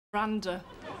Miranda.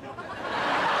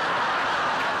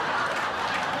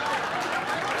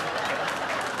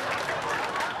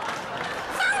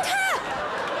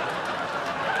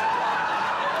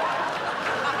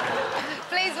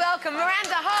 Please welcome Miranda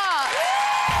Hart.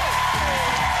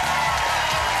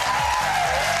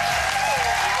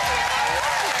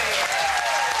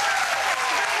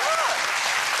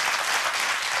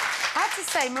 I have to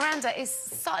say, Miranda is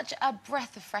such a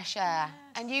breath of fresh air,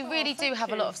 and you really do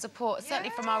have a lot of support,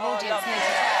 certainly from our audience here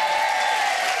today.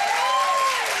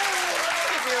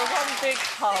 Give you a one big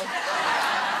hug.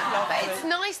 But it's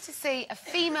nice to see a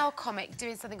female comic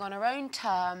doing something on her own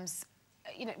terms,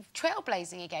 you know,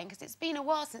 trailblazing again, because it's been a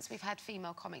while since we've had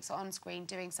female comics on screen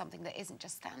doing something that isn't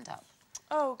just stand-up.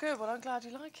 Oh, good. Well, I'm glad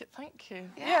you like it. Thank you.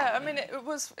 Yeah, I mean, it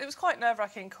was quite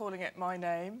nerve-wracking calling it my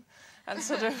name and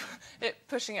sort of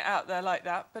pushing it out there like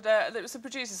that. But it was the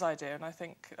producer's idea, and I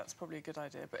think that's probably a good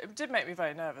idea. But it did make me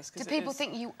very nervous. Do people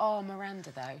think you are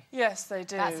Miranda, though? Yes, they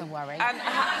do. That's a worry. And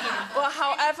well,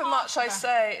 however much I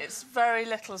say, it's very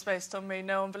little is based on me.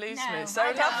 No one believes me. So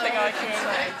nothing I can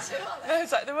say. No,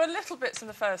 it's like, there were little bits in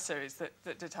the first series that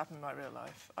did happen in my real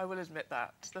life. I will admit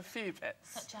that. The few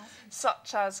bits.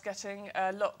 Such as getting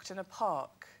locked in a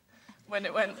park when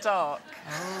it went dark.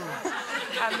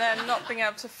 Oh. And then not being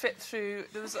able to fit through.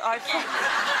 There was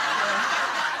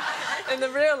in the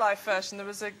real life version there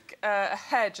was a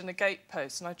hedge and a gate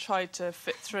post, and I tried to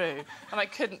fit through and I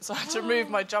couldn't, so I had to remove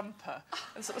my jumper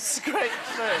and sort of scrape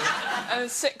through. And in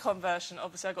the sitcom version,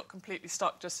 obviously I got completely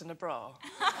stuck just in a bra.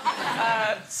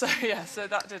 So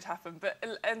that did happen, but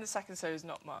in the second series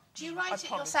not much. Do you write it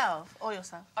yourself?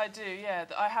 I do, yeah.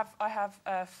 I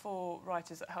have 4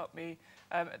 writers that help me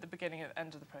at the beginning and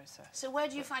end of the process. So where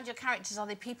do you find your characters? Are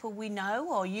they people we know,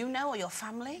 or you know, or your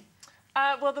family?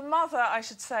 Well, the mother, I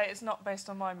should say, is not based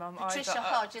on my mum. Patricia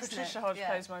Hodge, isn't it? Patricia Hodge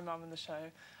plays my mum in the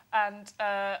show. And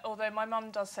although my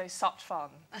mum does say such fun,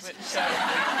 which such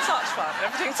fun,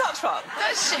 everything's such fun.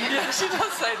 Does she? Yeah, she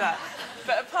does say that.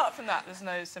 But apart from that, there's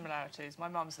no similarities. My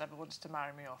mum's never wanted to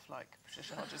marry me off like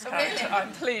Patricia Hodge's character. Really?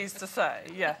 I'm pleased to say,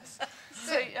 yes.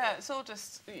 So yeah, it's all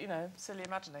just, you know, silly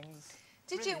imaginings.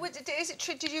 Did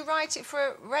you write it for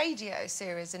a radio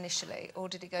series initially, or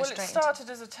did it go straight into... Well, it started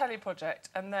as a telly project,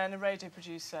 and then a radio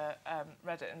producer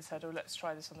read it and said, oh, let's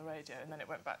try this on the radio, and then it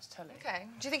went back to telly. OK.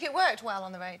 Do you think it worked well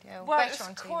on the radio? Well, better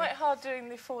on it's TV? quite hard doing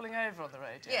the falling over on the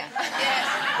radio. Yeah.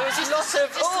 Yeah. There was a lot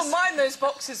of, oh, mind those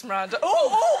boxes, Miranda.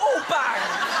 Oh, bang!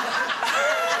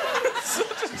 It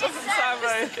sort of doesn't sound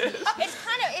very good.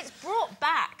 It's brought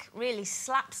back, really,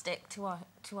 slapstick to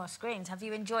our screens. Have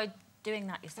you enjoyed doing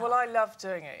that yourself? Well, I love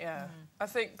doing it, yeah. I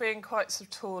think being quite sort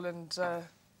of tall and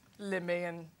limmy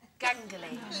and...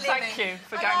 Gangly. Thank you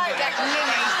for gangly.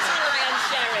 Limmy.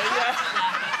 Sherry. Yeah.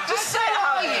 Just say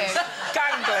how are you?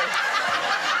 Gangly.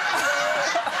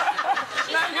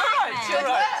 No, you're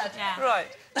right. Yeah.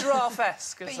 Right.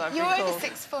 Giraffe-esque, as I've been called. You're over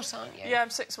 6 foot, aren't you? Yeah, I'm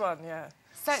 6'1", yeah.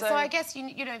 So I guess,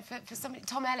 you know, for somebody...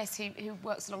 Tom Ellis, who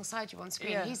works alongside you on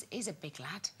screen, he's a big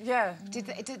lad. Yeah. Do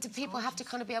people have to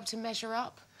kind of be able to measure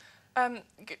up? Can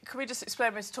we just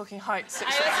explain we're talking height, 6'4"?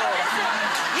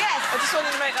 Yes! I just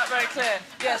wanted to make that very clear.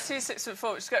 Yes, he's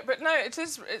 6'4", which is great. But no, it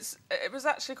was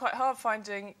actually quite hard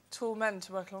finding tall men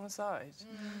to work alongside.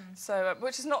 So,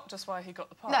 which is not just why he got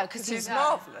the part. No, because he's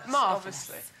marvellous,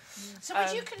 obviously. So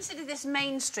would you consider this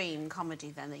mainstream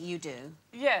comedy, then, that you do?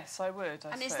 Yes, I would, I And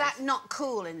suppose. is that not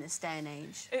cool in this day and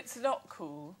age? It's not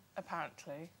cool,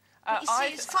 apparently. But you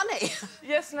see, it's funny.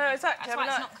 Yes, no, exactly. That's why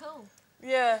it's not cool.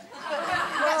 Yeah.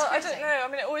 Well, I don't know. I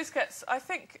mean, it always gets... I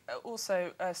think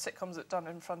also sitcoms that are done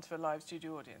in front of a live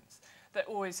studio audience, they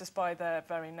always, just by their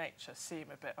very nature,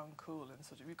 seem a bit uncool and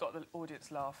sort of... You've got the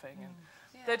audience laughing and...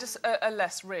 They're just are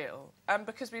less real. And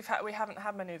because we haven't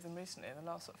had many of them recently in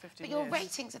the last sort of 15 years. But your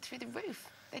ratings are through the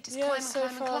roof. They just climb and so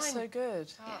climb far, and climb. so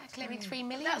good. Yeah, claiming 3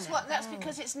 million. That's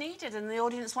because it's needed and the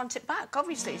audience want it back,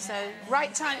 obviously. So,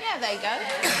 right time... Yeah, there you go.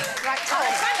 Right time.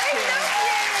 Oh, thank you.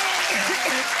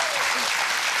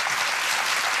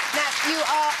 Now, you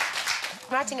are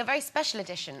writing a very special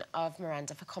edition of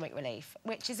Miranda for Comic Relief,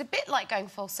 which is a bit like going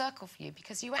full circle for you,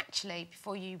 because you actually,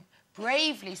 before you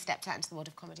bravely stepped out into the world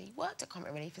of comedy, worked at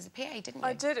Comic Relief as a PA, didn't you?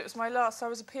 I did. It was my last... I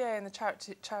was a PA in the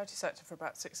charity sector for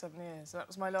about 6, 7 years. And that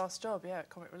was my last job, yeah, at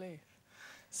Comic Relief.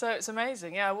 So it's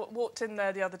amazing, yeah. I walked in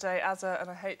there the other day as a, and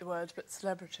I hate the word, but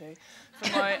celebrity, for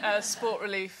my Sport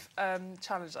Relief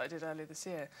challenge that I did earlier this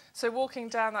year. So walking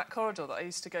down that corridor that I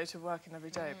used to go to work in every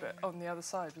day, but on the other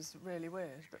side was really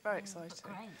weird, but very exciting. But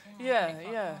great,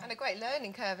 yeah. And a great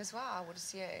learning curve as well, I would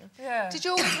assume. Yeah. Did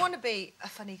you always want to be a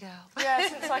funny girl? Yeah,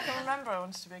 since I can remember I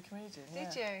wanted to be a comedian.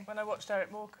 Did you? When I watched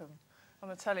Eric Morecambe. on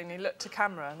the telly, and he looked to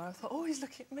camera, and I thought, oh, he's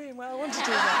looking at me. Well, I want to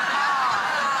do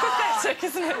that. Pathetic,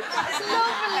 isn't it? It's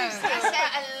lovely.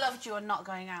 I loved your not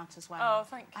going out as well. Oh,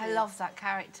 thank you. I loved that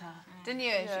character. Didn't you?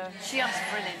 Yeah. She was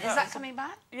brilliant. Is that coming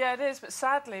back? Yeah, it is, but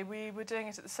sadly, we were doing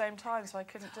it at the same time, so I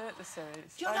couldn't do it this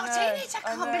series. You're not doing it?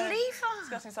 I can't believe that.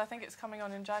 Disgusting. So I think it's coming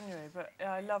on in January, but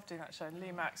yeah, I love doing that show, and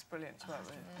Lee Mack's brilliant to work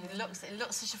with. It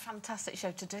looks such a fantastic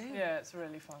show to do. Yeah, it's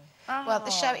really fun. Well,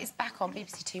 the show is back on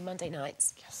BBC Two Monday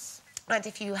nights. Yes. And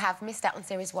if you have missed out on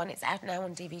Series 1, it's out now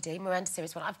on DVD. Miranda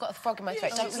Series 1. I've got a frog in my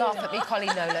throat. Don't laugh at me, Colleen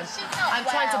Nolan. I'm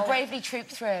trying to bravely troop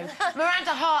through.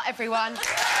 Miranda Hart, everyone.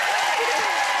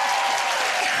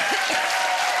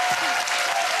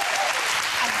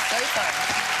 I'm so sorry.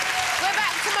 We're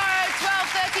back tomorrow,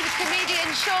 12:30 with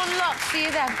comedian Sean Locke. See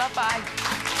you then. Bye-bye.